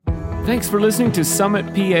Thanks for listening to Summit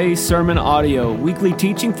PA Sermon Audio, weekly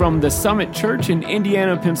teaching from the Summit Church in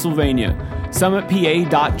Indiana, Pennsylvania.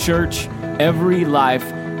 SummitPA.church, every life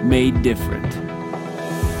made different.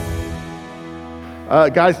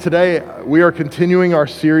 Guys, today we are continuing our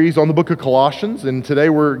series on the book of Colossians, and today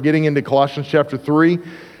we're getting into Colossians chapter 3. And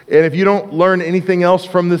if you don't learn anything else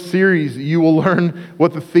from this series, you will learn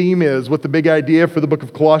what the theme is, what the big idea for the book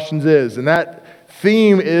of Colossians is. And that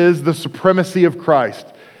theme is the supremacy of Christ.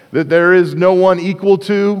 That there is no one equal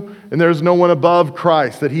to, and there is no one above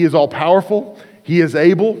Christ. That He is all-powerful, He is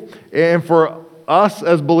able, and for us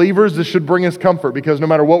as believers, this should bring us comfort, because no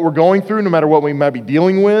matter what we're going through, no matter what we might be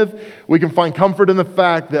dealing with, we can find comfort in the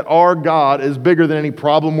fact that our God is bigger than any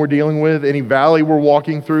problem we're dealing with, any valley we're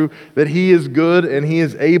walking through, that He is good and He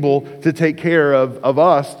is able to take care of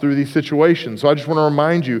us through these situations. So I just want to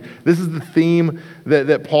remind you, this is the theme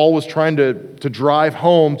that Paul was trying to drive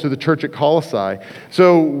home to the church at Colossae.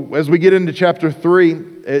 So as we get into chapter 3,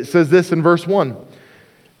 it says this in verse 1.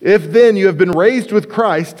 If then you have been raised with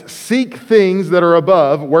Christ, seek things that are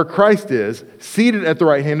above, where Christ is, seated at the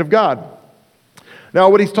right hand of God. Now,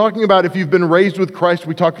 what he's talking about, if you've been raised with Christ,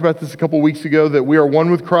 we talked about this a couple weeks ago, that we are one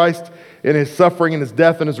with Christ in His suffering and His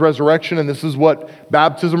death and His resurrection, and this is what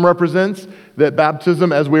baptism represents. That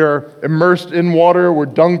baptism, as we are immersed in water, we're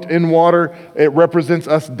dunked in water, it represents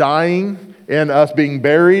us dying and us being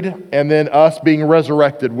buried, and then us being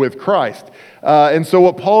resurrected with Christ. And so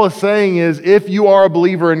what Paul is saying is, if you are a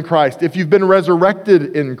believer in Christ, if you've been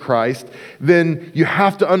resurrected in Christ, then you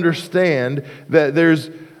have to understand that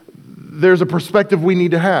there's a perspective we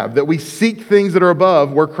need to have, that we seek things that are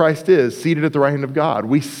above where Christ is, seated at the right hand of God.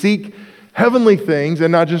 We seek heavenly things and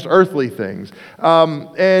not just earthly things.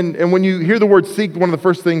 And when you hear the word seek, one of the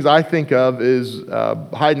first things I think of is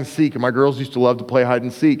hide and seek. And my girls used to love to play hide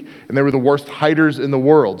and seek, and they were the worst hiders in the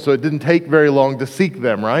world. So it didn't take very long to seek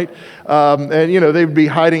them, right? And they would be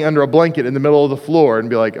hiding under a blanket in the middle of the floor and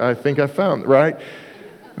be like, I think I found it, right?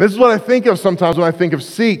 This is what I think of sometimes when I think of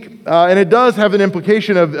seek. And it does have an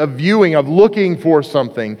implication of viewing, of looking for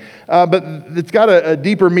something. But it's got a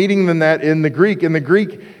deeper meaning than that in the Greek. In the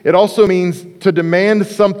Greek, it also means to demand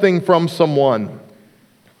something from someone.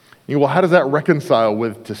 Well, how does that reconcile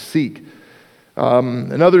with to seek?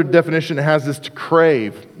 Another definition has this to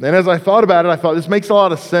crave. And as I thought about it, I thought this makes a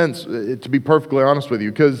lot of sense, to be perfectly honest with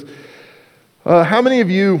you. Because how many of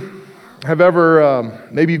you have ever,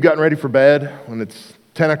 maybe you've gotten ready for bed when it's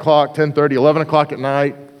 10 o'clock, 10:30, 11 o'clock at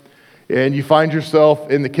night, and you find yourself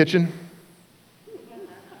in the kitchen?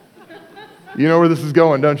 You know where this is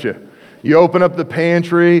going, don't you? You open up the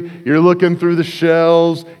pantry, you're looking through the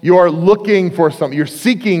shelves, you are looking for something, you're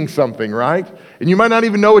seeking something, right? And you might not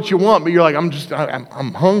even know what you want, but you're like,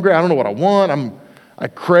 I'm hungry, I don't know what I want,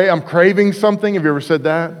 I'm craving something. Have you ever said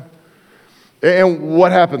that? And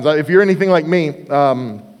what happens? If you're anything like me,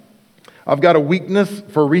 I've got a weakness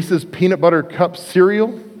for Reese's Peanut Butter Cup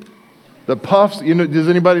cereal. The Puffs, does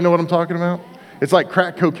anybody know what I'm talking about? It's like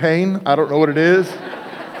crack cocaine. I don't know what it is.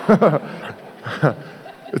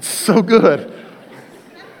 It's so good.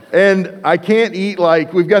 And I can't eat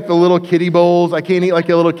we've got the little kiddie bowls. I can't eat like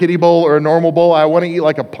a little kiddie bowl or a normal bowl. I want to eat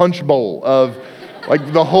like a punch bowl of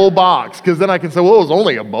the whole box, because then I can say, well, it was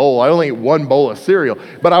only a bowl. I only ate one bowl of cereal.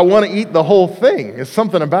 But I want to eat the whole thing. It's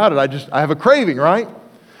something about it. I have a craving, right?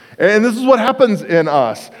 And this is what happens in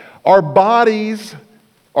us. Our bodies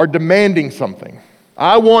are demanding something.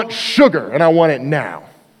 I want sugar, and I want it now,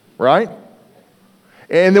 right?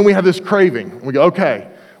 And then we have this craving. We go,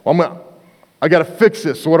 okay, well, I got to fix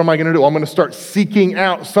this. So what am I going to do? I'm going to start seeking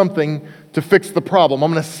out something to fix the problem.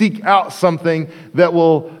 I'm going to seek out something that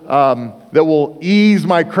will ease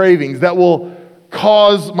my cravings, that will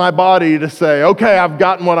cause my body to say, okay, I've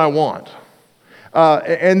gotten what I want.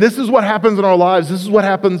 And this is what happens in our lives. This is what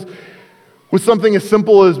happens with something as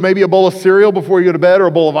simple as maybe a bowl of cereal before you go to bed, or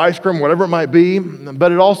a bowl of ice cream, whatever it might be.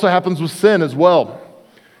 But it also happens with sin as well.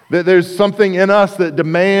 That there's something in us that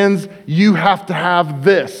demands, you have to have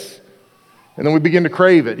this. And then we begin to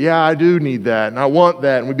crave it. Yeah, I do need that, and I want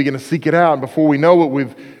that. And we begin to seek it out. And before we know it,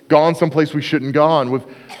 we've gone someplace we shouldn't gone.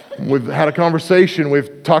 We've had a conversation.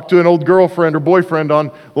 We've talked to an old girlfriend or boyfriend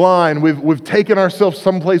online. We've taken ourselves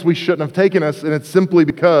someplace we shouldn't have taken us, and it's simply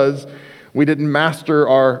because we didn't master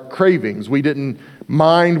our cravings. We didn't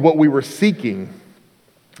mind what we were seeking.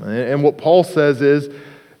 And what Paul says is,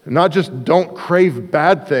 not just don't crave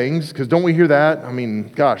bad things, because don't we hear that? I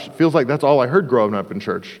mean, gosh, it feels like that's all I heard growing up in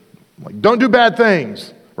church. Don't do bad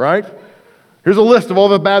things, right? Here's a list of all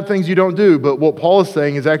the bad things you don't do. But what Paul is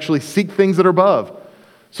saying is actually seek things that are above.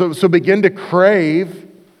 So begin to crave.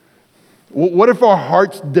 What if our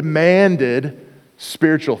hearts demanded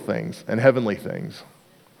spiritual things and heavenly things?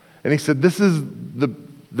 And he said, this is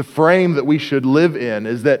the frame that we should live in,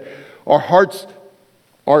 is that our hearts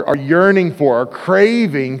are yearning for, are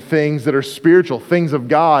craving things that are spiritual, things of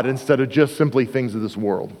God, instead of just simply things of this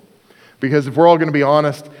world. Because if we're all going to be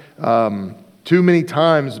honest, too many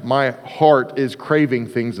times my heart is craving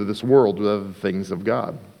things of this world rather than things of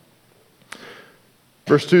God.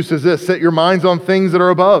 Verse 2 says this, set your minds on things that are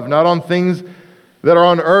above, not on things that are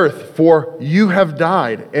on earth, for you have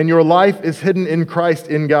died, and your life is hidden in Christ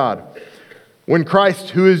in God. When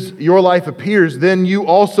Christ, who is your life, appears, then you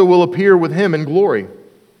also will appear with him in glory.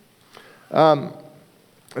 Now,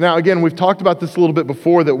 again, we've talked about this a little bit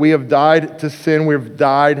before, that we have died to sin, we've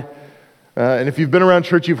died. And if you've been around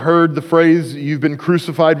church, you've heard the phrase, you've been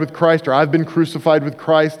crucified with Christ, or I've been crucified with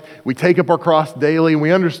Christ. We take up our cross daily, and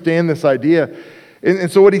we understand this idea.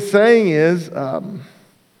 And so what he's saying is,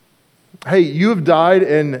 hey, you have died,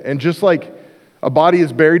 and just like a body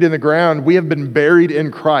is buried in the ground, we have been buried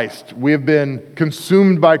in Christ. We have been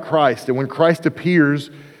consumed by Christ. And when Christ appears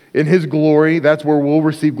in his glory, that's where we'll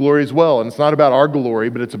receive glory as well. And it's not about our glory,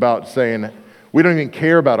 but it's about saying, we don't even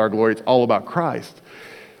care about our glory. It's all about Christ.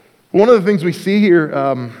 One of the things we see here,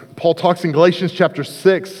 Paul talks in Galatians chapter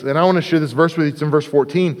 6, and I want to share this verse with you. It's in verse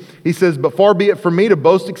 14. He says, but far be it from me to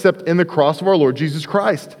boast except in the cross of our Lord Jesus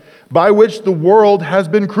Christ, by which the world has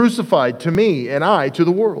been crucified to me, and I to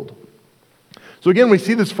the world. So again, we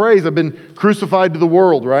see this phrase, I've been crucified to the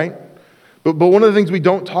world, right? But one of the things we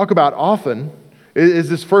don't talk about often is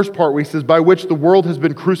this first part where he says, by which the world has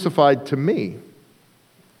been crucified to me.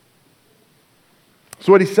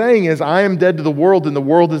 So what he's saying is, I am dead to the world and the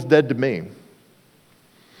world is dead to me.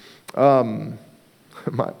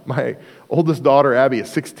 My oldest daughter, Abby, is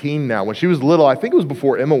 16 now. When she was little, I think it was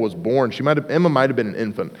before Emma was born. Emma might have been an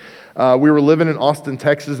infant. We were living in Austin,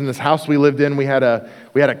 Texas. In this house we lived in, we had a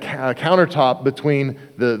countertop between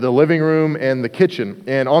the living room and the kitchen.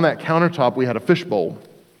 And on that countertop, we had a fish bowl.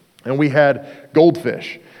 And we had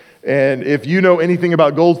goldfish. And if you know anything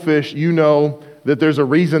about goldfish, you know that there's a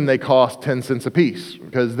reason they cost 10 cents a piece,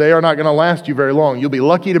 because they are not going to last you very long. You'll be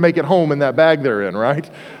lucky to make it home in that bag they're in, right?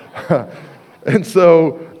 And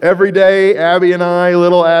so every day, Abby and I,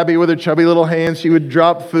 little Abby with her chubby little hands, she would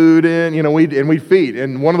drop food in, we'd feed.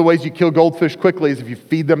 And one of the ways you kill goldfish quickly is if you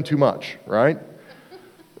feed them too much, right?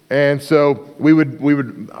 And so we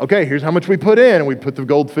would, okay, here's how much we put in. And we'd put the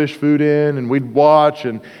goldfish food in, and we'd watch.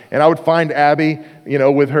 And I would find Abby,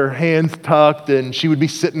 with her hands tucked, and she would be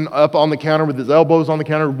sitting up on the counter with his elbows on the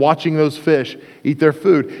counter, watching those fish eat their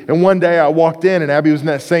food. And one day I walked in, and Abby was in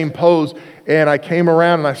that same pose, and I came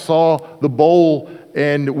around and I saw the bowl,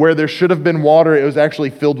 and where there should have been water, it was actually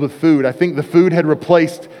filled with food. I think the food had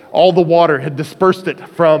replaced all the water, had dispersed it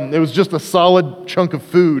it was just a solid chunk of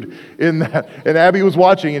food in that. And Abby was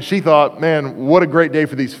watching, and she thought, man, what a great day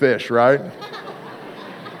for these fish, right?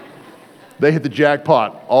 They hit the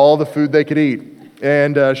jackpot, all the food they could eat.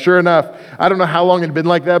 And sure enough, I don't know how long it had been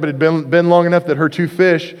like that, but it had been long enough that her two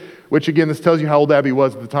fish, which again, this tells you how old Abby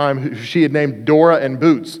was at the time, she had named Dora and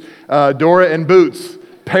Boots. Dora and Boots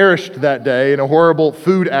perished that day in a horrible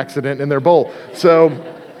food accident in their bowl. So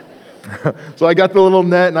I got the little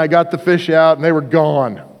net and I got the fish out, and they were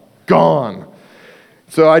gone.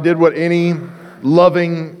 So I did what any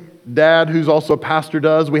loving dad who's also a pastor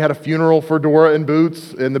does. We had a funeral for Dora and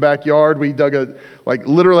Boots in the backyard. We dug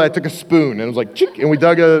literally I took a spoon and it was like, chick, and we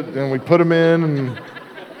and we put them in, and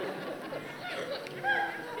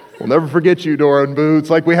we'll never forget you, Dora and Boots.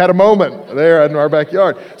 Like, we had a moment there in our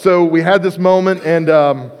backyard. So we had this moment, and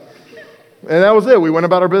that was it. We went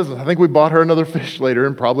about our business. I think we bought her another fish later,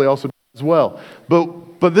 and probably also as well.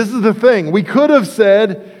 But this is the thing. We could have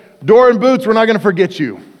said, Dora and Boots, we're not going to forget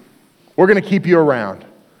you. We're going to keep you around.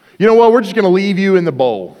 You know what? We're just going to leave you in the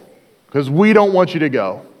bowl because we don't want you to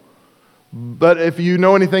go. But if you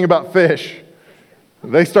know anything about fish,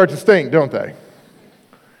 they start to stink, don't they?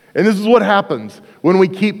 And this is what happens when we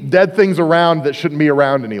keep dead things around that shouldn't be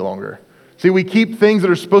around any longer. See, we keep things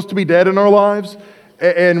that are supposed to be dead in our lives,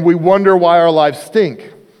 and we wonder why our lives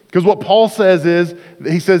stink. Because what Paul says is,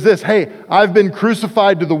 he says this, hey, I've been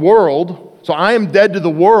crucified to the world, so I am dead to the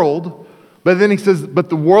world, but then he says, but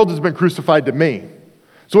the world has been crucified to me.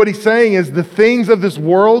 So what he's saying is the things of this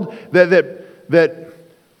world that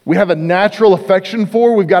we have a natural affection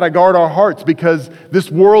for, we've got to guard our hearts, because this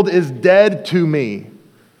world is dead to me.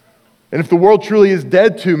 And if the world truly is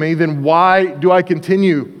dead to me, then why do I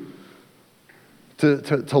continue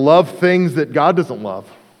to love things that God doesn't love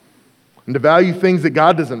and to value things that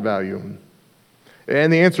God doesn't value?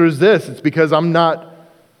 And the answer is this: it's because I'm not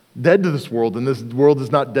dead to this world, and this world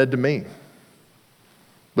is not dead to me.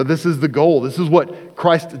 But this is the goal. This is what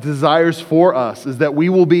Christ desires for us, is that we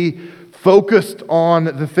will be focused on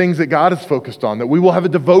the things that God is focused on, that we will have a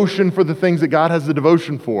devotion for the things that God has a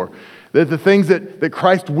devotion for, that the things that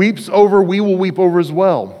Christ weeps over, we will weep over as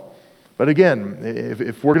well. But again,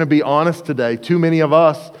 if we're going to be honest today, too many of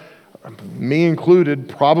us, me included,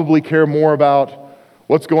 probably care more about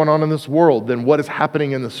what's going on in this world than what is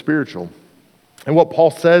happening in the spiritual. And what Paul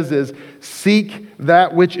says is, seek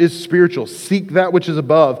that which is spiritual. Seek that which is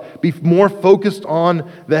above. Be more focused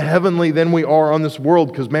on the heavenly than we are on this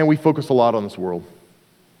world, because, man, we focus a lot on this world.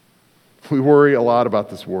 We worry a lot about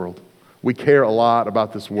this world. We care a lot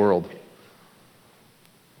about this world.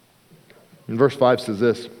 And verse 5 says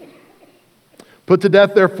this, "Put to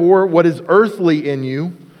death, therefore, what is earthly in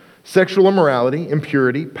you, sexual immorality,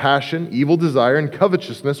 impurity, passion, evil desire, and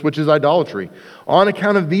covetousness, which is idolatry. On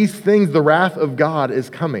account of these things, the wrath of God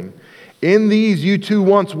is coming. In these you too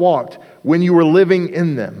once walked when you were living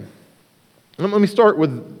in them." Let me start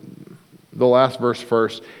with the last verse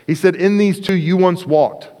first. He said, "In these too you once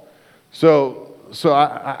walked." So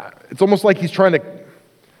it's almost like he's trying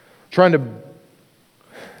to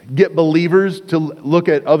get believers to look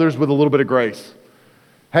at others with a little bit of grace.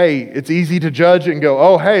 Hey, it's easy to judge and go,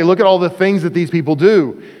 oh, hey, look at all the things that these people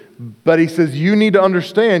do. But he says, you need to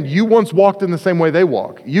understand, you once walked in the same way they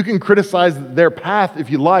walk. You can criticize their path if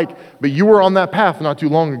you like, but you were on that path not too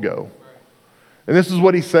long ago. And this is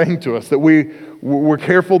what he's saying to us, that we're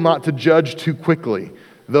careful not to judge too quickly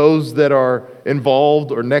those that are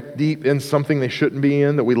involved or neck deep in something they shouldn't be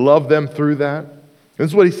in, that we love them through that. And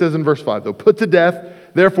this is what he says in verse 5, though. "Put to death,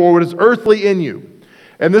 therefore, what is earthly in you."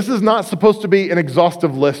 And this is not supposed to be an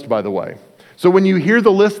exhaustive list, by the way. So when you hear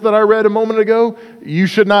the list that I read a moment ago, you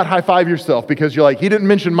should not high-five yourself because you're like, he didn't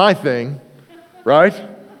mention my thing, right?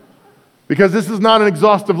 Because this is not an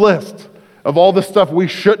exhaustive list of all the stuff we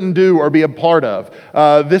shouldn't do or be a part of.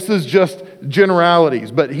 This is just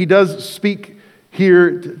generalities. But he does speak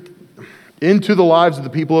here into the lives of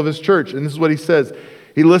the people of his church. And this is what he says.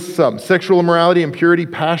 He lists some: sexual immorality, impurity,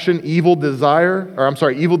 passion, evil desire,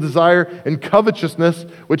 and covetousness,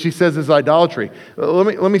 which he says is idolatry.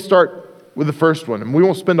 Let me start with the first one, and we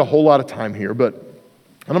won't spend a whole lot of time here, and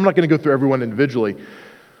I'm not going to go through everyone individually.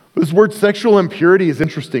 This word sexual impurity is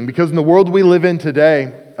interesting because in the world we live in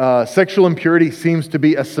today, sexual impurity seems to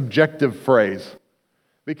be a subjective phrase.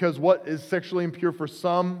 Because what is sexually impure for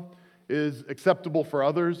some is acceptable for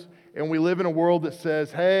others. And we live in a world that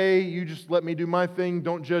says, hey, you just let me do my thing,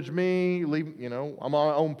 don't judge me, I'm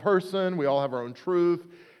my own person, we all have our own truth.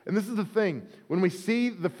 And this is the thing, when we see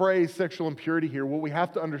the phrase sexual impurity here, what we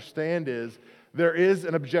have to understand is there is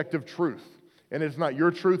an objective truth. And it's not your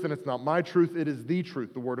truth and it's not my truth, it is the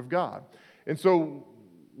truth, the Word of God. And so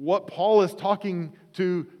what Paul is talking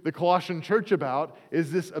to the Colossian church about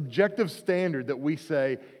is this objective standard that we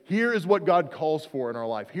say, here is what God calls for in our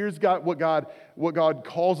life. Here's what God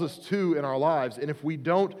calls us to in our lives. And if we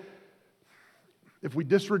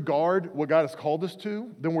disregard what God has called us to,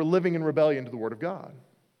 then we're living in rebellion to the Word of God.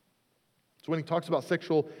 So when he talks about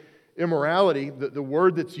sexual immorality, the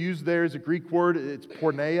word that's used there is a Greek word, it's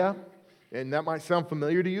porneia. And that might sound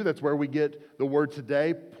familiar to you. That's where we get the word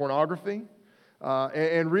today, pornography.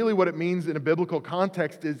 And really what it means in a biblical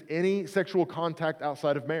context is any sexual contact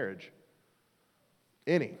outside of marriage.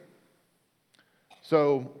 Any.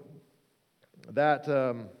 So that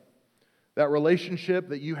relationship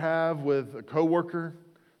that you have with a coworker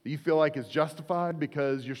that you feel like is justified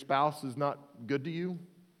because your spouse is not good to you,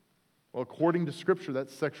 well, according to Scripture,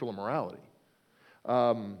 that's sexual immorality.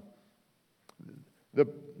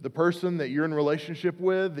 The person that you're in a relationship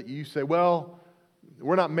with that you say, well,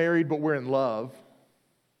 we're not married, but we're in love.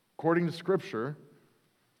 According to Scripture,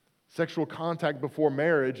 sexual contact before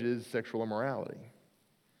marriage is sexual immorality.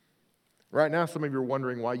 Right now, some of you are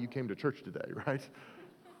wondering why you came to church today, right?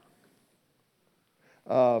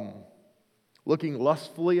 Looking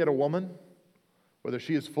lustfully at a woman, whether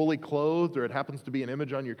she is fully clothed or it happens to be an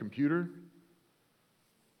image on your computer,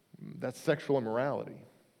 that's sexual immorality.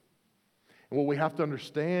 And what we have to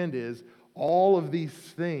understand is all of these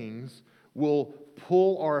things will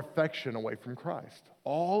pull our affection away from Christ.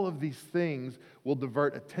 All of these things will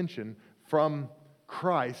divert attention from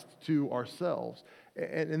Christ to ourselves.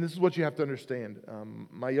 And this is what you have to understand.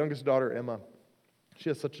 My youngest daughter, Emma, she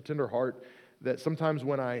has such a tender heart that sometimes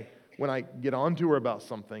when I get on to her about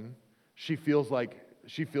something, she feels like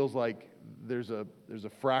there's a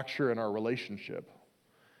fracture in our relationship.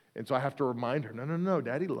 And so I have to remind her, no,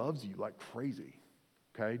 Daddy loves you like crazy.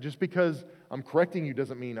 Okay? Just because I'm correcting you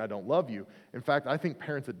doesn't mean I don't love you. In fact, I think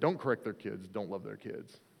parents that don't correct their kids don't love their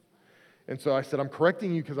kids. And so I said, I'm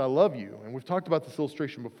correcting you because I love you. And we've talked about this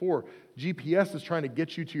illustration before. GPS is trying to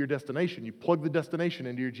get you to your destination. You plug the destination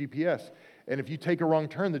into your GPS. And if you take a wrong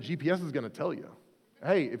turn, the GPS is going to tell you,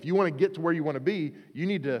 hey, if you want to get to where you want to be, you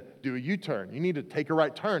need to do a U-turn. You need to take a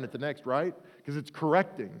right turn at the next right, because it's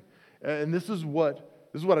correcting. And this is what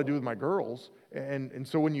I do with my girls. And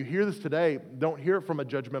so when you hear this today, don't hear it from a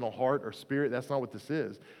judgmental heart or spirit. That's not what this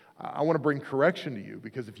is. I want to bring correction to you,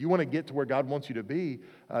 because if you want to get to where God wants you to be,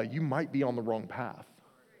 you might be on the wrong path.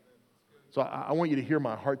 So I want you to hear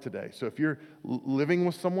my heart today. So if you're living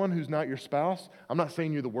with someone who's not your spouse, I'm not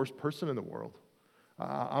saying you're the worst person in the world.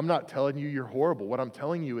 I'm not telling you you're horrible. What I'm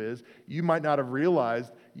telling you is you might not have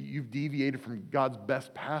realized you've deviated from God's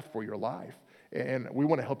best path for your life. And we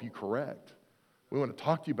want to help you correct. We want to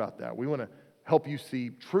talk to you about that. We want to help you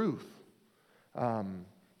see truth.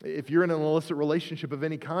 If you're in an illicit relationship of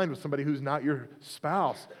any kind with somebody who's not your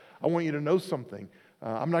spouse, I want you to know something.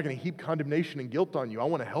 I'm not going to heap condemnation and guilt on you. I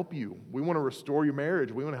want to help you. We want to restore your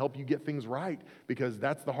marriage. We want to help you get things right, because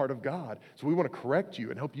that's the heart of God. So we want to correct you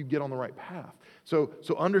and help you get on the right path. So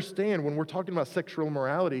understand, when we're talking about sexual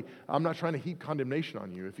immorality, I'm not trying to heap condemnation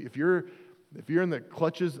on you. If you're in the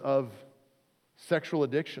clutches of sexual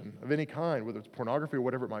addiction of any kind, whether it's pornography or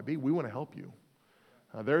whatever it might be, we want to help you.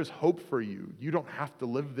 There is hope for you. You don't have to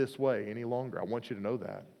live this way any longer. I want you to know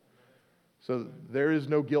that. So there is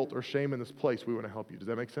no guilt or shame in this place. We want to help you. Does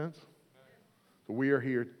that make sense? So we are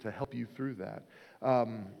here to help you through that.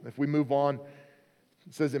 If we move on,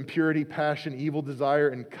 it says impurity, passion, evil desire,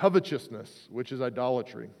 and covetousness, which is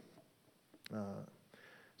idolatry.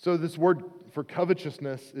 So this word for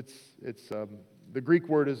covetousness, it's the Greek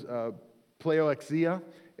word is pleoexia,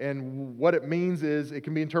 and what it means is it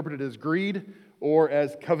can be interpreted as greed or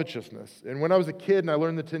as covetousness. And when I was a kid and I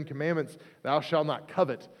learned the Ten Commandments, thou shalt not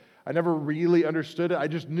covet, I never really understood it. I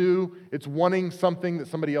just knew it's wanting something that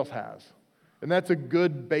somebody else has. And that's a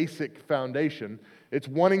good basic foundation. It's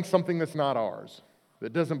wanting something that's not ours,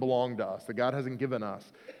 that doesn't belong to us, that God hasn't given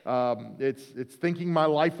us. It's thinking my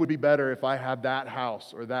life would be better if I had that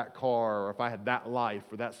house or that car, or if I had that life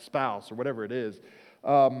or that spouse or whatever it is.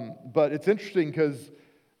 But it's interesting because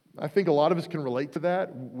I think a lot of us can relate to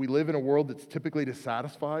that. We live in a world that's typically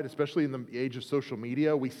dissatisfied, especially in the age of social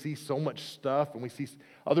media. We see so much stuff, and we see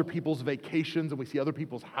other people's vacations, and we see other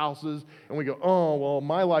people's houses, and we go, oh, well,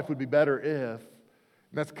 my life would be better if. And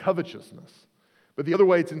that's covetousness. But the other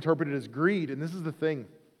way it's interpreted is greed, and this is the thing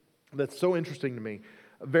that's so interesting to me.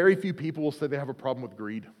 Very few people will say they have a problem with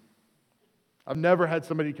greed. I've never had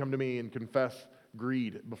somebody come to me and confess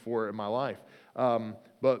greed before in my life.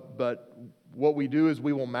 But what we do is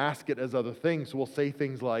we will mask it as other things. So we'll say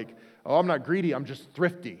things like, oh, I'm not greedy, I'm just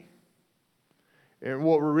thrifty. And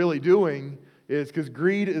what we're really doing is, because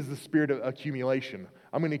greed is the spirit of accumulation.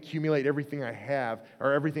 I'm going to accumulate everything I have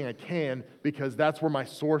or everything I can, because that's where my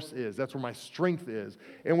source is. That's where my strength is.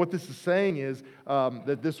 And what this is saying is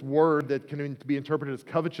that this word that can be interpreted as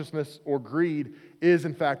covetousness or greed is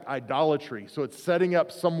in fact idolatry. So it's setting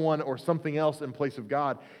up someone or something else in place of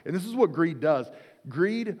God. And this is what greed does.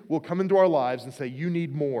 Greed will come into our lives and say, you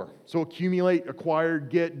need more. So accumulate, acquire,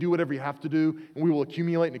 get, do whatever you have to do, and we will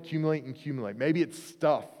accumulate and accumulate and accumulate. Maybe it's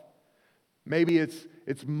stuff. Maybe it's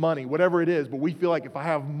money, whatever it is, but we feel like if I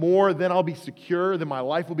have more, then I'll be secure, then my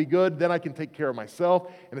life will be good, then I can take care of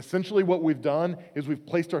myself. And essentially what we've done is we've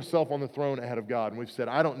placed ourselves on the throne ahead of God, and we've said,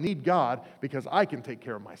 I don't need God because I can take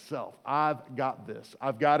care of myself. I've got this.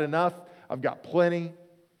 I've got enough. I've got plenty.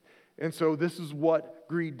 And so this is what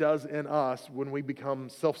greed does in us when we become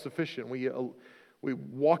self-sufficient. We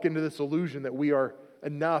walk into this illusion that we are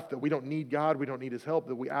enough, that we don't need God, we don't need His help,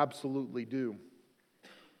 that we absolutely do.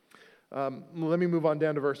 Let me move on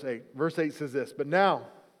down to verse 8. Verse 8 says this, but now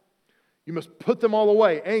you must put them all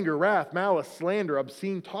away, anger, wrath, malice, slander,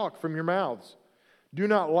 obscene talk from your mouths. Do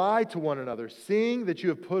not lie to one another, seeing that you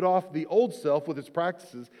have put off the old self with its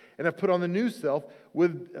practices and have put on the new self,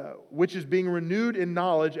 which is being renewed in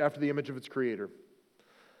knowledge after the image of its creator.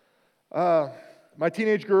 My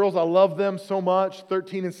teenage girls, I love them so much,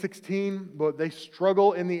 13 and 16, but they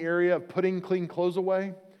struggle in the area of putting clean clothes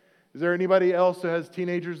away. Is there anybody else who has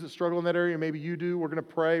teenagers that struggle in that area? Maybe you do. We're going to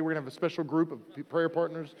pray. We're going to have a special group of prayer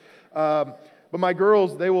partners. But my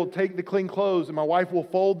girls, they will take the clean clothes, and my wife will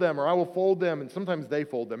fold them, or I will fold them, and sometimes they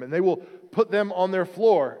fold them, and they will put them on their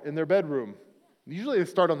floor in their bedroom. Usually they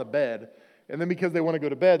start on the bed, and then because they want to go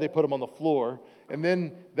to bed, they put them on the floor, and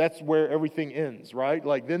then that's where everything ends, right?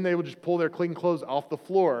 Like then they will just pull their clean clothes off the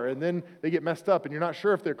floor, and then they get messed up, and you're not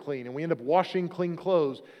sure if they're clean, and we end up washing clean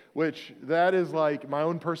clothes, which that is like my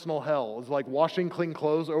own personal hell. It's like washing clean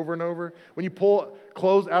clothes over and over. When you pull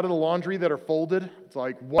clothes out of the laundry that are folded, it's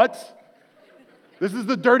like, what? This is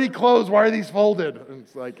the dirty clothes. Why are these folded? And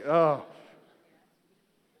it's like, oh.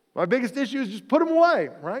 My biggest issue is just put them away,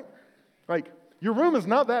 right? Like, your room is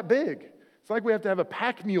not that big. like we have to have a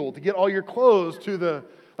pack mule to get all your clothes to the,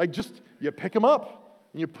 you pick them up.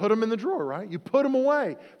 And you put them in the drawer, right? You put them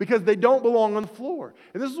away because they don't belong on the floor.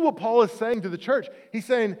 And this is what Paul is saying to the church. He's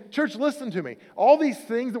saying, church, listen to me. All these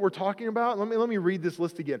things that we're talking about, let me read this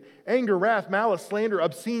list again. Anger, wrath, malice, slander,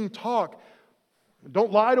 obscene talk.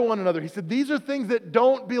 Don't lie to one another. He said, these are things that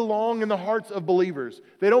don't belong in the hearts of believers.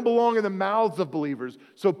 They don't belong in the mouths of believers.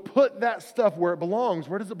 So put that stuff where it belongs.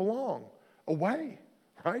 Where does it belong? Away,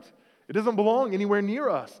 right? It doesn't belong anywhere near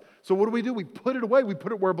us. So what do? We put it away. We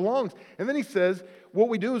put it where it belongs. And then he says, what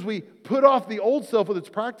we do is we put off the old self with its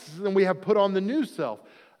practices and we have put on the new self.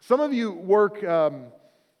 Some of you work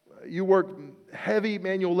heavy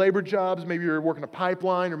manual labor jobs. Maybe you're working a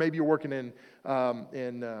pipeline or maybe you're working in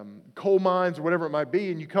coal mines or whatever it might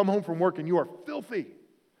be. And you come home from work and you are filthy.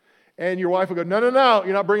 And your wife will go, no,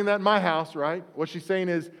 you're not bringing that in my house, right? What she's saying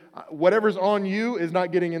is, whatever's on you is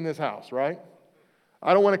not getting in this house, right?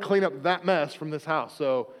 I don't want to clean up that mess from this house.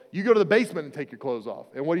 So you go to the basement and take your clothes off.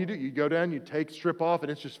 And what do? You go down, you strip off, and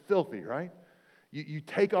it's just filthy, right? You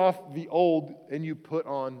take off the old and you put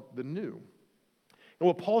on the new. And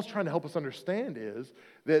what Paul's trying to help us understand is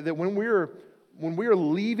that when we are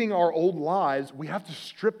leaving our old lives, we have to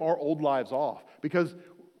strip our old lives off because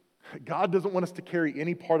God doesn't want us to carry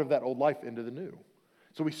any part of that old life into the new.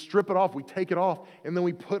 So we strip it off, we take it off, and then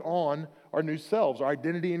we put on our new selves, our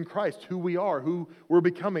identity in Christ, who we are, who we're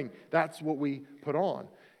becoming. That's what we put on.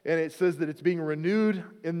 And it says that it's being renewed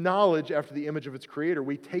in knowledge after the image of its creator.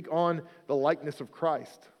 We take on the likeness of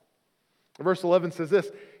Christ. Verse 11 says this,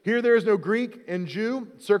 here there is no Greek and Jew,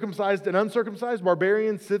 circumcised and uncircumcised,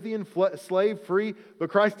 barbarian, Scythian, slave, free, but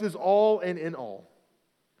Christ is all and in all.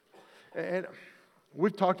 And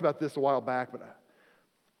we've talked about this a while back, but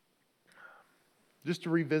just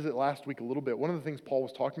to revisit last week a little bit, one of the things Paul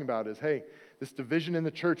was talking about is, hey, this division in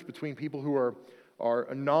the church between people who are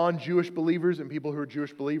non-Jewish believers and people who are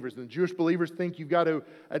Jewish believers. And the Jewish believers think you've got to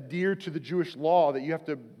adhere to the Jewish law, that you have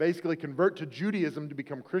to basically convert to Judaism to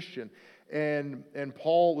become Christian. And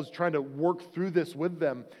Paul was trying to work through this with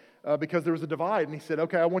them because there was a divide. And he said,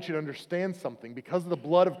 okay, I want you to understand something. Because of the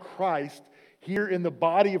blood of Christ, here in the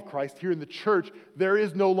body of Christ, here in the church, there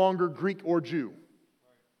is no longer Greek or Jew.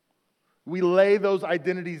 We lay those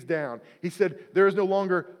identities down. He said there is no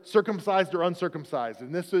longer circumcised or uncircumcised.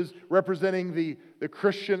 And this is representing the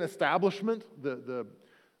Christian establishment, the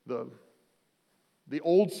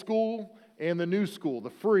old school and the new school,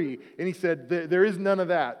 the free. And he said there is none of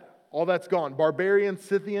that. All that's gone. Barbarian,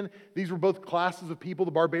 Scythian, these were both classes of people.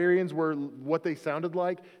 The barbarians were what they sounded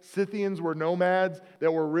like. Scythians were nomads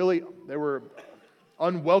that were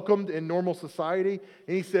unwelcomed in normal society.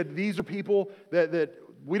 And he said these are people that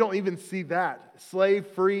we don't even see that. Slave,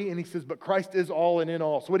 free, and he says, but Christ is all and in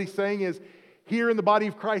all. So what he's saying is, here in the body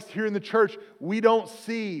of Christ, here in the church, we don't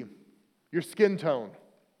see your skin tone.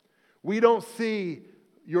 We don't see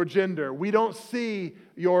your gender. We don't see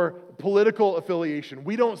your political affiliation.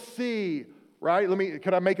 We don't see, right?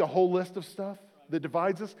 Could I make a whole list of stuff that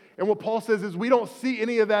divides us? And what Paul says is we don't see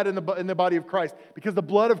any of that in the body of Christ because the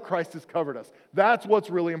blood of Christ has covered us. That's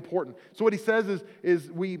what's really important. So what he says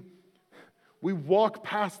is we walk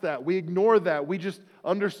past that. We ignore that. We just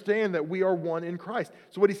understand that we are one in Christ.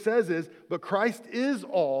 So what he says is, but Christ is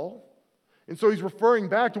all. And so he's referring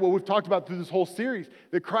back to what we've talked about through this whole series,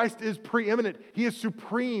 that Christ is preeminent. He is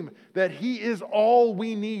supreme, that he is all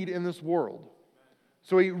we need in this world.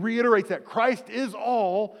 So he reiterates that Christ is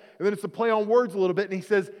all, and then it's a play on words a little bit, and he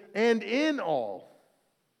says, and in all.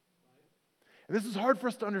 And this is hard for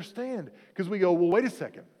us to understand because we go, well, wait a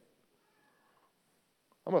second.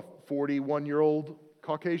 I'm a 41-year-old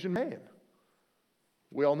Caucasian man.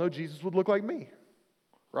 We all know Jesus would look like me,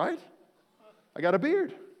 right? I got a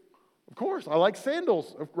beard. Of course. I like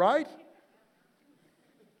sandals, right?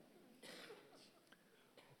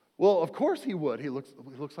 Well, of course he would. He looks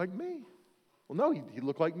like me. Well, no, he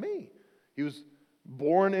looked like me. He was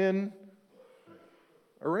born in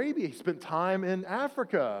Arabia. He spent time in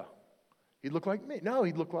Africa. He looked like me. No,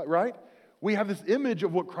 he looked like, right? We have this image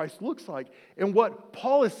of what Christ looks like. And what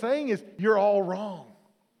Paul is saying is, you're all wrong.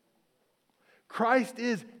 Christ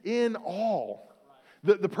is in all.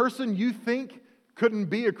 The person you think couldn't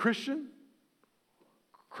be a Christian,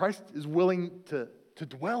 Christ is willing to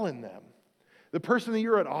dwell in them. The person that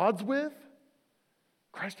you're at odds with,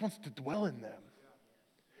 Christ wants to dwell in them.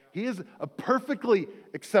 He is a perfectly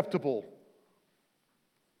acceptable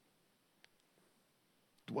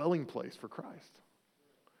dwelling place for Christ.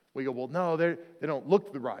 We go, well, no, they don't look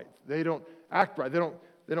right. They don't act right.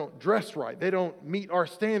 They don't dress right. They don't meet our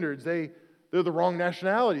standards. They're the wrong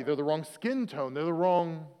nationality. They're the wrong skin tone. They're the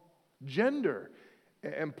wrong gender.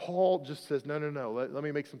 And Paul just says, no. Let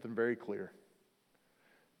me make something very clear.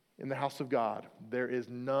 in the house of God, there is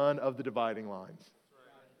none of the dividing lines.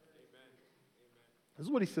 This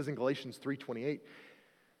is what he says in Galatians 3:28.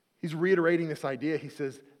 He's reiterating this idea. He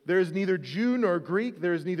says, there is neither Jew nor Greek,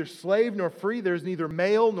 there is neither slave nor free, there is neither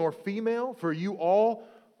male nor female, for you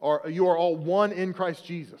are all one in Christ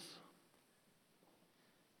Jesus.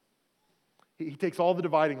 He takes all the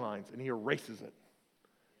dividing lines and he erases it.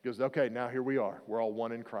 He goes, okay, now here we are. We're all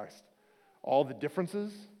one in Christ. All the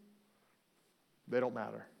differences, they don't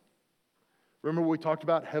matter. Remember what we talked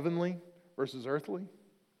about, heavenly versus earthly?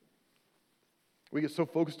 We get so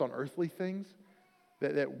focused on earthly things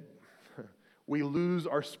that we lose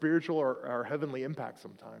our spiritual or our heavenly impact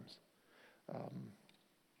sometimes.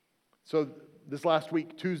 So this last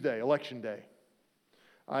week, Tuesday, Election Day,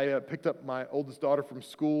 I picked up my oldest daughter from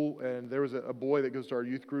school, and there was a boy that goes to our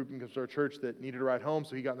youth group and goes to our church that needed a ride home,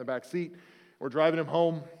 so he got in the back seat. We're driving him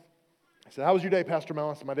home. I said, how was your day, Pastor Mel?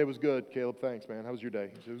 I said, my day was good. Caleb, thanks, man. How was your day?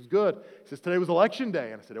 He said, it was good. He says, today was Election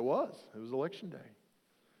Day. And I said, it was. It was Election Day.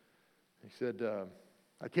 He said,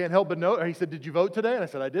 I can't help but note. He said, did you vote today? And I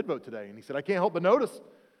said, I did vote today. And he said, I can't help but notice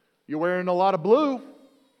you're wearing a lot of blue.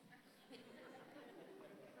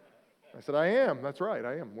 I said, I am. That's right.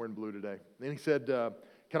 I am wearing blue today. And he said,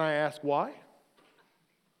 can I ask why? I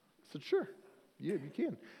said, sure. Yeah, you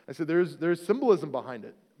can. I said, there's symbolism behind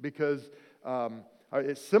it because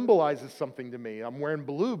it symbolizes something to me. I'm wearing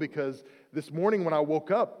blue because this morning when I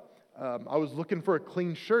woke up, I was looking for a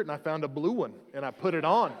clean shirt and I found a blue one and I put it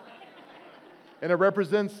on. And it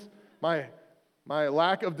represents my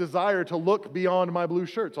lack of desire to look beyond my blue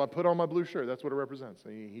shirt. So I put on my blue shirt. That's what it represents.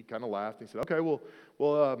 And he kind of laughed. He said, okay,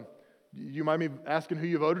 well, you mind me asking who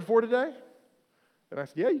you voted for today? And I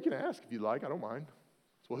said, yeah, you can ask if you like. I don't mind.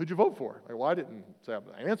 So, well, who'd you vote for? Like, well, I didn't say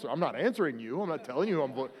I'm not answering you. I'm not telling you who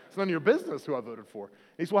I'm voting. It's none of your business who I voted for. And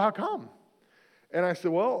he said, well, how come? And I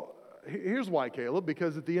said, well, here's why, Caleb.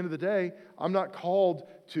 Because at the end of the day, I'm not called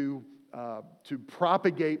to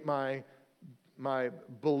propagate my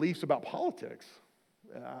beliefs about politics.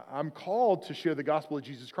 I'm called to share the gospel of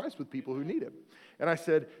Jesus Christ with people who need it. And I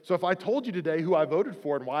said, so if I told you today who I voted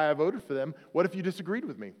for and why I voted for them, what if you disagreed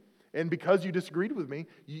with me? And because you disagreed with me,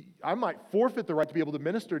 I might forfeit the right to be able to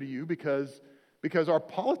minister to you because our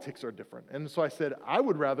politics are different. And so I said, I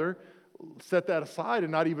would rather set that aside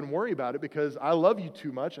and not even worry about it because I love you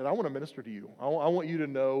too much and I want to minister to you. I want you to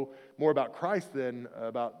know more about Christ than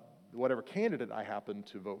about whatever candidate I happen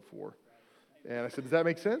to vote for. And I said, does that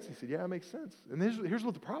make sense? He said, yeah, it makes sense. And here's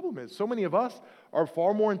what the problem is. So many of us are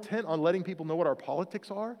far more intent on letting people know what our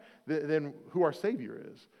politics are than who our Savior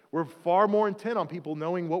is. We're far more intent on people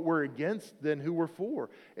knowing what we're against than who we're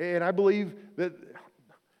for. And I believe that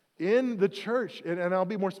in the church, and I'll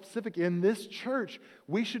be more specific, in this church,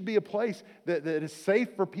 we should be a place that is safe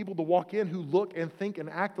for people to walk in who look and think and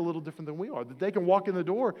act a little different than we are. That they can walk in the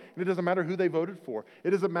door and it doesn't matter who they voted for.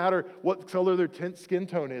 It doesn't matter what color their skin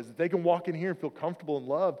tone is. That they can walk in here and feel comfortable and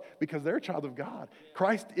loved because they're a child of God.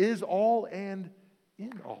 Christ is all and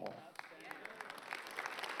in all.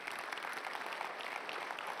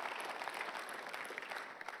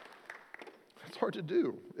 It's hard to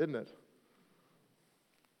do, isn't it?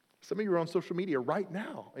 Some of you are on social media right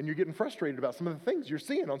now, and you're getting frustrated about some of the things you're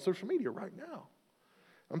seeing on social media right now.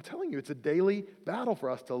 I'm telling you, it's a daily battle for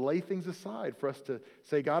us to lay things aside, for us to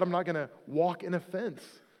say, God, I'm not going to walk in offense.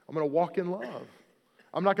 I'm going to walk in love.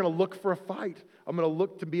 I'm not going to look for a fight. I'm going to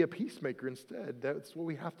look to be a peacemaker instead. That's what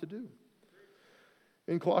we have to do.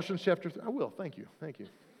 In Colossians chapter 3, I will, thank you.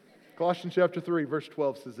 Colossians chapter 3, verse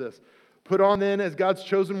 12 says this, put on then as God's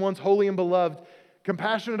chosen ones, holy and beloved,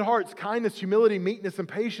 compassionate hearts, kindness, humility, meekness, and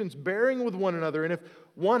patience, bearing with one another. And if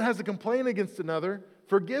one has a complaint against another,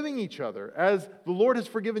 forgiving each other. As the Lord has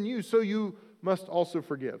forgiven you, so you must also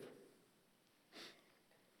forgive.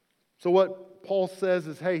 So what Paul says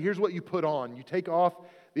is, hey, here's what you put on. You take off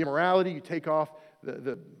the immorality, you take off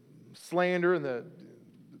the slander and the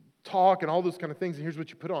talk and all those kind of things, and here's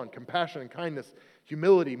what you put on. Compassion and kindness,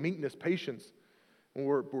 humility, meekness, patience.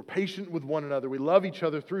 We're patient with one another. We love each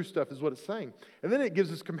other through stuff is what it's saying. And then it gives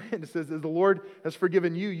this command. It says, as the Lord has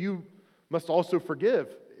forgiven you, you must also forgive.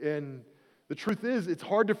 And the truth is, it's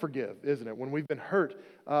hard to forgive, isn't it, when we've been hurt.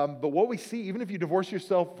 But what we see, even if you divorce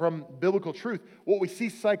yourself from biblical truth, what we see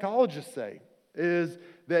psychologists say is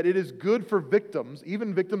that it is good for victims,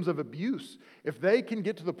 even victims of abuse, if they can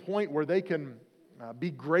get to the point where they can be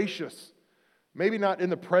gracious, maybe not in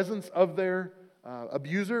the presence of their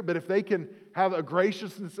abuser, but if they can have a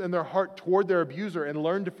graciousness in their heart toward their abuser and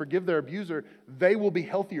learn to forgive their abuser, they will be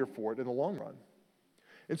healthier for it in the long run.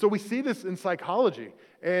 And so we see this in psychology,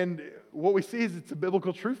 and what we see is it's a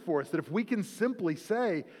biblical truth for us that if we can simply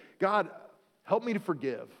say, God, help me to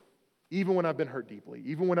forgive. even when I've been hurt deeply,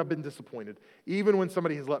 even when I've been disappointed, even when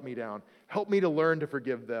somebody has let me down. Help me to learn to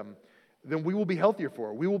forgive them. Then we will be healthier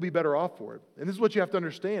for it. We will be better off for it. And this is what you have to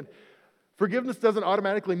understand. Forgiveness doesn't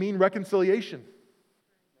automatically mean reconciliation.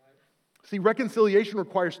 See, reconciliation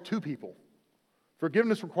requires two people.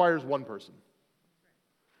 Forgiveness requires one person.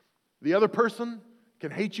 The other person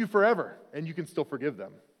can hate you forever, and you can still forgive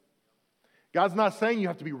them. God's not saying you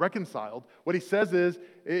have to be reconciled. What He says is,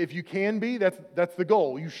 if you can be, that's the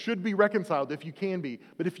goal. You should be reconciled if you can be.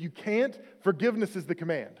 But if you can't, forgiveness is the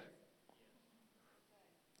command.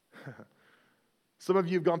 Some of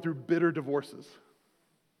you have gone through bitter divorces.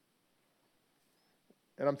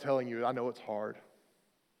 And I'm telling you, I know it's hard.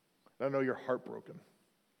 And I know you're heartbroken.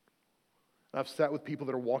 And I've sat with people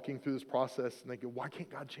that are walking through this process and they go, why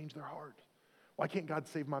can't God change their heart? Why can't God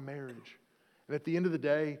save my marriage? And at the end of the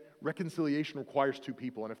day, reconciliation requires two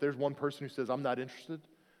people. And if there's one person who says, I'm not interested,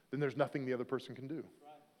 then there's nothing the other person can do.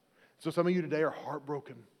 So some of you today are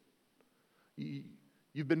heartbroken.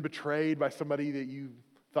 You've been betrayed by somebody that you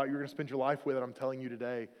thought you were going to spend your life with. And I'm telling you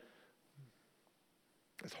today,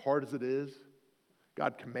 as hard as it is,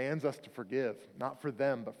 God commands us to forgive, not for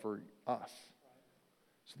them, but for us,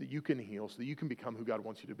 so that you can heal, so that you can become who God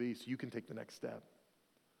wants you to be, so you can take the next step.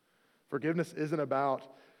 Forgiveness isn't about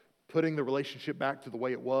putting the relationship back to the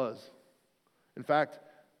way it was. In fact,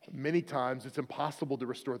 many times it's impossible to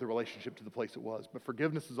restore the relationship to the place it was. But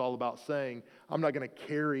forgiveness is all about saying, I'm not going to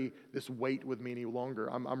carry this weight with me any longer.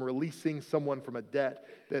 I'm releasing someone from a debt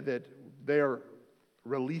that they are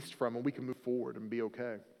released from, and we can move forward and be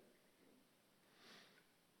okay.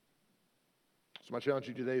 So my challenge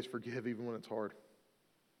to you today is forgive even when it's hard,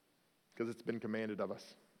 because it's been commanded of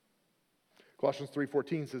us. Colossians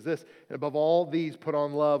 3:14 says this, and above all these put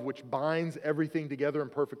on love, which binds everything together in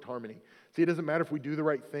perfect harmony. See, it doesn't matter if we do the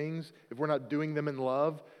right things, if we're not doing them in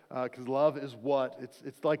love, because love is what?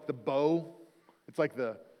 It's like the bow. It's like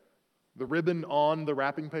the ribbon on the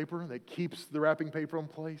wrapping paper that keeps the wrapping paper in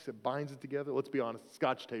place. It binds it together. Let's be honest,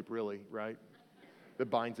 Scotch tape really, right?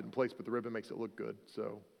 That binds it in place, but the ribbon makes it look good.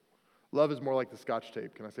 So love is more like the Scotch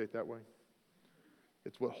tape. Can I say it that way?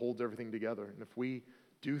 It's what holds everything together. And if we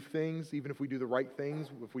do things, even if we do the right things,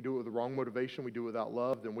 if we do it with the wrong motivation, we do it without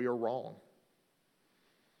love, then we are wrong.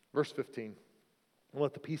 Verse 15, and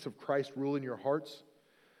let the peace of Christ rule in your hearts,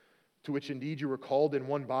 to which indeed you were called in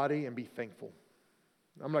one body, and be thankful.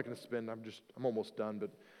 I'm not going to spend, I'm almost done,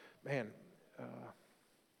 but man,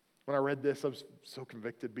 when I read this, I was so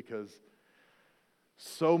convicted, because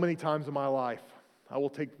so many times in my life, I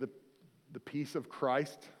will take the peace of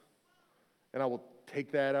Christ and I will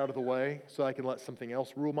take that out of the way so I can let something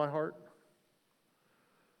else rule my heart.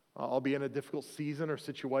 I'll be in a difficult season or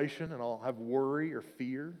situation and I'll have worry or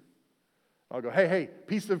fear. I'll go, hey,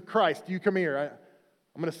 peace of Christ, you come here.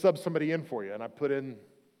 I'm going to sub somebody in for you. And I put in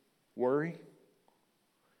worry.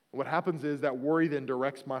 And what happens is that worry then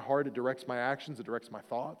directs my heart, it directs my actions, it directs my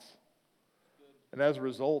thoughts. And as a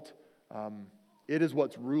result, it is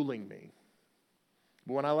what's ruling me.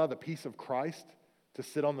 But when I allow the peace of Christ to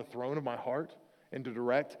sit on the throne of my heart and to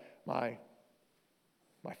direct my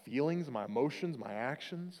feelings, my emotions, my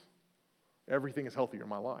actions, everything is healthier in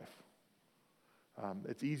my life.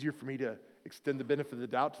 It's easier for me to extend the benefit of the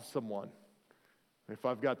doubt to someone if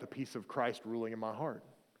I've got the peace of Christ ruling in my heart,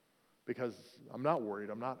 because I'm not worried,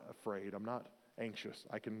 I'm not afraid, I'm not anxious.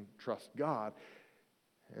 I can trust God.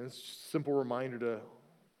 And it's just a simple reminder to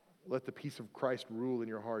let the peace of Christ rule in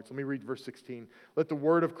your hearts. Let me read verse 16. Let the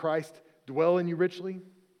word of Christ dwell in you richly,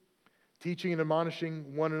 teaching and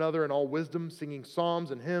admonishing one another in all wisdom, singing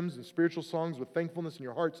psalms and hymns and spiritual songs with thankfulness in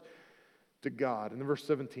your hearts to God. And in verse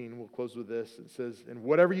 17, we'll close with this. It says, and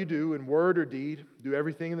whatever you do in word or deed, do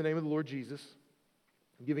everything in the name of the Lord Jesus,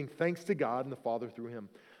 giving thanks to God and the Father through Him.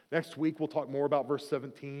 Next week, we'll talk more about verse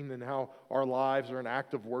 17 and how our lives are an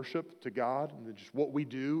act of worship to God, and that just what we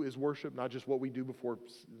do is worship, not just what we do before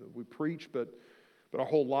we preach, but our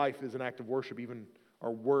whole life is an act of worship, even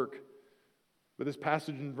our work. But this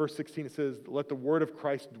passage in verse 16, it says, let the word of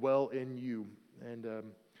Christ dwell in you. And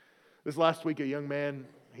this last week, a young man,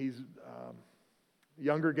 he's a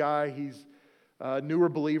younger guy, he's a newer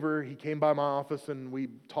believer. He came by my office and we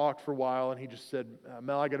talked for a while, and he just said,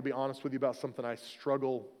 Mel, I got to be honest with you about something. I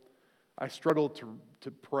struggle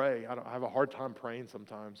to pray. I have a hard time praying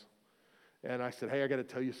sometimes. And I said, hey, I got to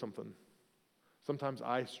tell you something. Sometimes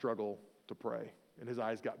I struggle to pray. And his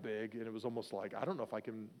eyes got big, and it was almost like, I don't know if I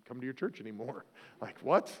can come to your church anymore. Like,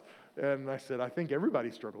 what? And I said, I think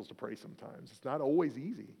everybody struggles to pray sometimes. It's not always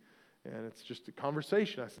easy. And it's just a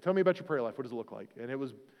conversation. I said, tell me about your prayer life. What does it look like? And it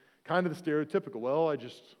was kind of the stereotypical, well, I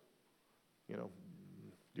just,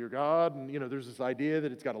 Dear God, and there's this idea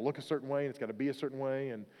that it's got to look a certain way and it's got to be a certain way.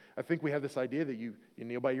 And I think we have this idea that you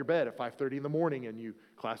kneel by your bed at 5:30 in the morning and you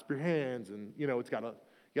clasp your hands, and you got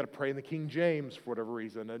to pray in the King James for whatever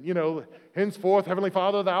reason. And henceforth, Heavenly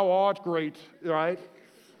Father, thou art great, right?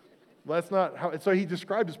 Well, that's not how. So he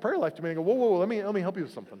described his prayer life to me, and I go, whoa, let me help you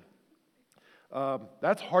with something.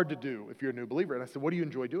 That's hard to do if you're a new believer. And I said, what do you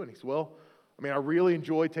enjoy doing? He said, well, I really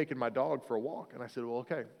enjoy taking my dog for a walk. And I said, well,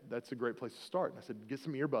 okay, that's a great place to start. And I said, get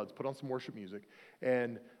some earbuds, put on some worship music,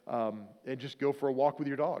 and just go for a walk with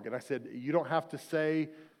your dog. And I said, you don't have to say,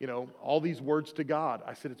 all these words to God.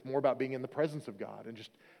 I said, it's more about being in the presence of God and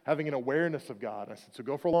just having an awareness of God. I said, so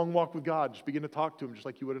go for a long walk with God. Just begin to talk to him just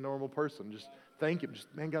like you would a normal person. Just thank him. Just,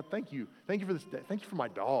 man, God, thank you. Thank you for this day. Thank you for my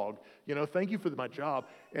dog. Thank you for my job.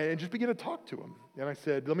 And just begin to talk to him. And I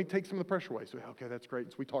said, let me take some of the pressure away. So, okay, that's great.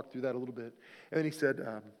 So we talked through that a little bit. And then he said,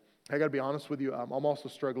 I got to be honest with you. I'm also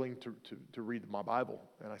struggling to read my Bible.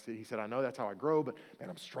 And he said, I know that's how I grow, but man,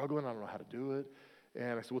 I'm struggling. I don't know how to do it.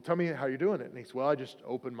 And I said, well, tell me how you're doing it. And he said, well, I just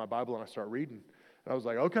open my Bible and I start reading. And I was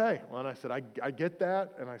like, okay. Well, and I said, I get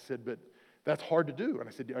that. And I said, but that's hard to do. And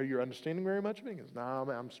I said, are you understanding very much of it? He goes, no,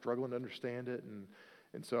 man, I'm struggling to understand it.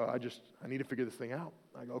 And so I need to figure this thing out.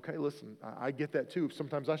 I go, okay, listen, I get that too.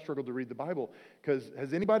 Sometimes I struggle to read the Bible. Because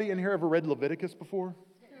has anybody in here ever read Leviticus before?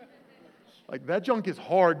 Like, that junk is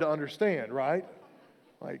hard to understand, right?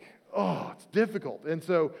 Like, it's difficult. And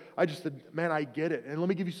so I just said, man, I get it. And let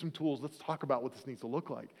me give you some tools. Let's talk about what this needs to look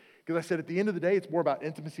like. Because I said, at the end of the day, it's more about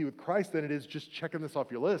intimacy with Christ than it is just checking this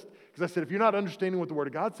off your list. Because I said, if you're not understanding what the Word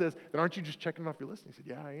of God says, then aren't you just checking it off your list? And he said,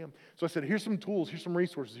 yeah, I am. So I said, here's some tools, here's some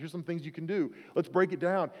resources, here's some things you can do. Let's break it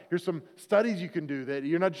down. Here's some studies you can do that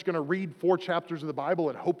you're not just going to read 4 chapters of the Bible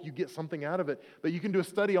and hope you get something out of it, but you can do a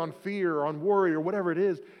study on fear or on worry or whatever it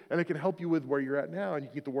is, and it can help you with where you're at now, and you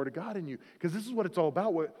can get the Word of God in you. Because this is what it's all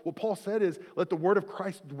about. What Paul said is, let the Word of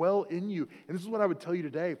Christ dwell in you. And this is what I would tell you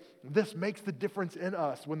today. This makes the difference in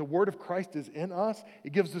us. When the Word of Christ is in us,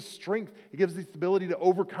 it gives us strength. It gives us the ability to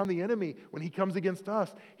overcome the enemy when he comes against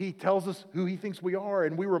us. He tells us who he thinks we are,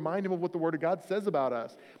 and we remind him of what the Word of God says about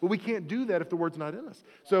us. But we can't do that if the Word's not in us.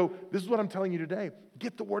 So this is what I'm telling you today.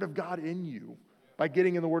 Get the Word of God in you by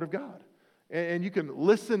getting in the Word of God. And you can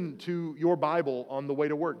listen to your Bible on the way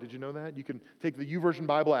to work. Did you know that? You can take the YouVersion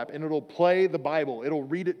Bible app, and it'll play the Bible. It'll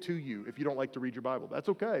read it to you if you don't like to read your Bible. That's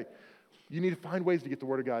okay. You need to find ways to get the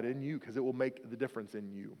Word of God in you because it will make the difference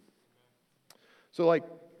in you. So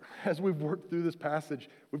as we've worked through this passage,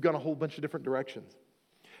 we've gone a whole bunch of different directions.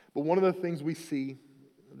 But one of the things we see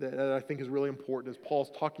that I think is really important is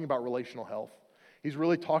Paul's talking about relational health. He's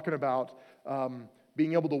really talking about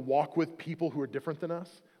being able to walk with people who are different than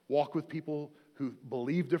us, walk with people who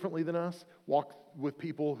believe differently than us, walk with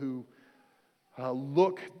people who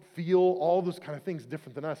look, feel, all those kind of things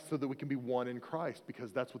different than us so that we can be one in Christ,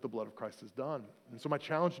 because that's what the blood of Christ has done. And so my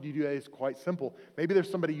challenge to you today is quite simple. Maybe there's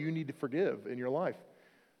somebody you need to forgive in your life.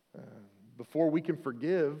 Before we can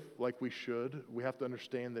forgive like we should, we have to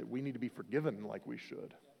understand that we need to be forgiven like we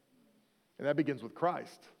should. And that begins with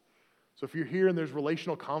Christ. So if you're here and there's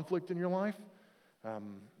relational conflict in your life,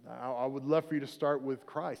 I would love for you to start with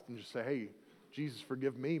Christ and just say, hey, Jesus,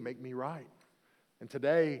 forgive me, make me right. And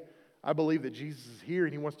today, I believe that Jesus is here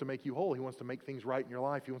and he wants to make you whole. He wants to make things right in your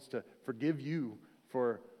life. He wants to forgive you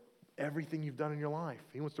for everything you've done in your life.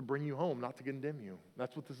 He wants to bring you home, not to condemn you.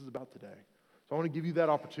 That's what this is about today. So I want to give you that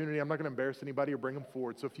opportunity. I'm not going to embarrass anybody or bring them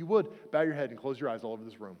forward. So if you would, bow your head and close your eyes all over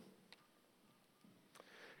this room.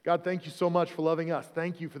 God, thank you so much for loving us.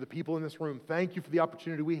 Thank you for the people in this room. Thank you for the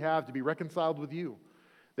opportunity we have to be reconciled with you.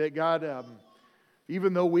 That God,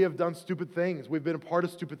 even though we have done stupid things, we've been a part of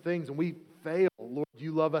stupid things, and we fail, Lord,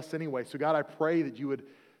 you love us anyway. So God, I pray that you would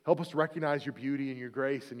help us recognize your beauty and your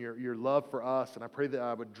grace and your love for us, and I pray that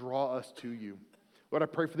I would draw us to you. Lord, I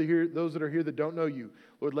pray for those that are here that don't know you.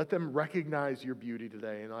 Lord, let them recognize your beauty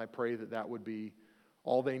today, and I pray that that would be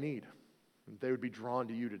all they need, and they would be drawn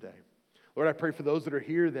to you today. Lord, I pray for those that are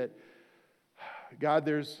here that, God,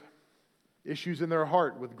 there's issues in their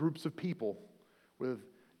heart with groups of people, with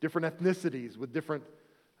different ethnicities, with different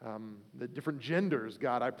genders.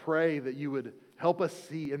 God, I pray that you would help us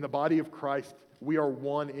see in the body of Christ we are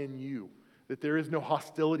one in you, that there is no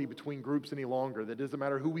hostility between groups any longer, that it doesn't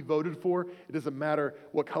matter who we voted for, it doesn't matter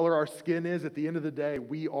what color our skin is, at the end of the day,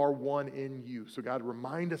 we are one in you. So God,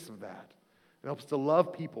 remind us of that and help us to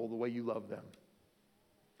love people the way you love them.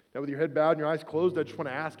 Now, with your head bowed and your eyes closed, I just want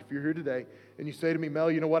to ask, if you're here today and you say to me,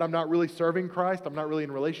 Mel, you know what, I'm not really serving Christ, I'm not really in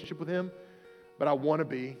a relationship with him, but I want to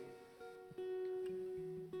be.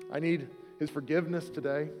 I need his forgiveness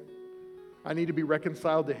today. I need to be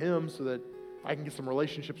reconciled to him so that I can get some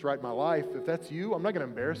relationships right in my life. If that's you, I'm not going to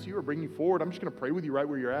embarrass you or bring you forward. I'm just going to pray with you right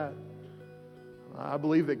where you're at. I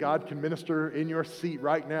believe that God can minister in your seat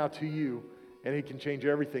right now to you, and He can change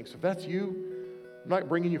everything. So if that's you, I'm not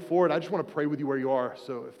bringing you forward. I just want to pray with you where you are.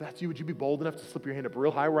 So if that's you, would you be bold enough to slip your hand up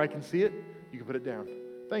real high where I can see it? You can put it down.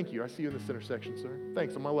 Thank you. I see you in the center section, sir.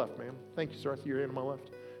 Thanks. On my left, ma'am. Thank you, sir. I see your hand on my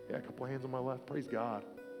left. Yeah, a couple of hands on my left. Praise God.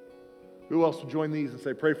 Who else will join these and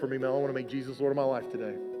say, pray for me, Mel. I want to make Jesus Lord of my life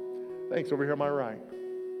today. Thanks. Over here on my right.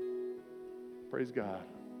 Praise God.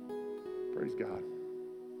 Praise God.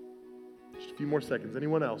 Just a few more seconds.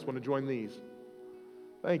 Anyone else want to join these?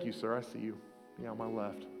 Thank you, sir. I see you. Yeah, on my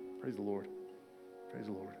left. Praise the Lord. Praise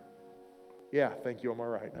the Lord. Yeah, thank you on my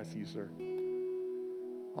right. I see you, sir.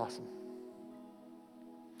 Awesome.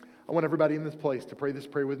 I want everybody in this place to pray this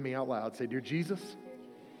prayer with me out loud. Say, Dear Jesus,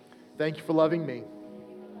 thank you for loving me.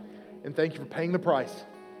 And thank you for paying the price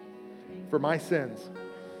for my sins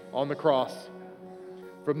on the cross.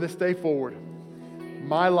 From this day forward,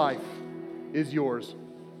 my life is yours.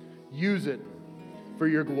 Use it for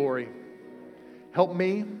your glory. Help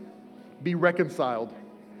me be reconciled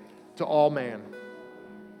to all man.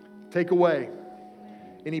 Take away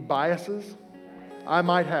any biases I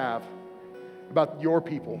might have about your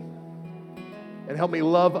people, and help me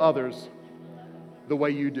love others the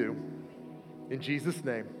way you do. In Jesus'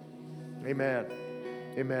 name, amen.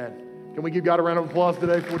 Amen. Can we give God a round of applause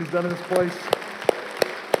today for what He's done in this place?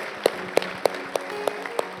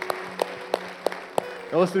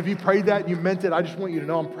 Now listen, if you prayed that and you meant it, I just want you to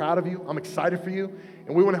know I'm proud of you. I'm excited for you.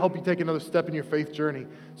 And we want to help you take another step in your faith journey.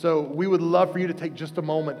 So we would love for you to take just a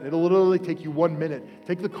moment. It'll literally take you 1 minute.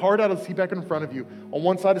 Take the card out of the seat back in front of you. On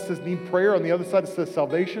one side it says need prayer. On the other side it says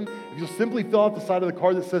salvation. If you'll simply fill out the side of the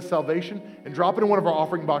card that says salvation and drop it in one of our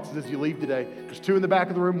offering boxes as you leave today. There's 2 in the back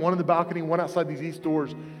of the room, 1 in the balcony, 1 outside these east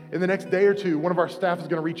doors. In the next day or 2, one of our staff is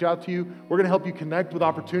going to reach out to you. We're going to help you connect with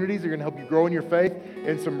opportunities. They're going to help you grow in your faith,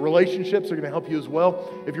 and some relationships are going to help you as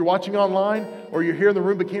well. If you're watching online or you're here in the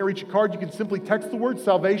room but can't reach a card, you can simply text the word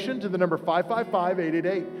salvation to the number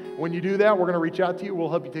 555-888. When you do that, we're going to reach out to you. We'll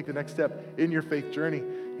help you take the next step in your faith journey.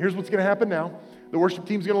 Here's what's going to happen now. The worship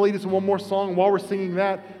team's going to lead us in one more song. And while we're singing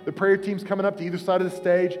that, the prayer team's coming up to either side of the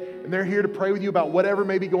stage, and they're here to pray with you about whatever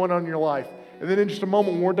may be going on in your life. And then in just a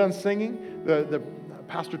moment, when we're done singing, the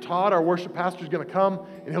Pastor Todd, our worship pastor, is going to come,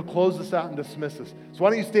 and he'll close us out and dismiss us. So why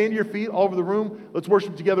don't you stand to your feet all over the room? Let's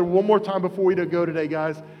worship together one more time before we go today,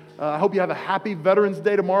 guys. I hope you have a happy Veterans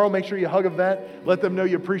Day tomorrow. Make sure you hug a vet. Let them know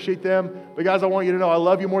you appreciate them. But guys, I want you to know I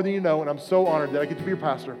love you more than you know, and I'm so honored that I get to be your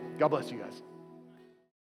pastor. God bless you guys.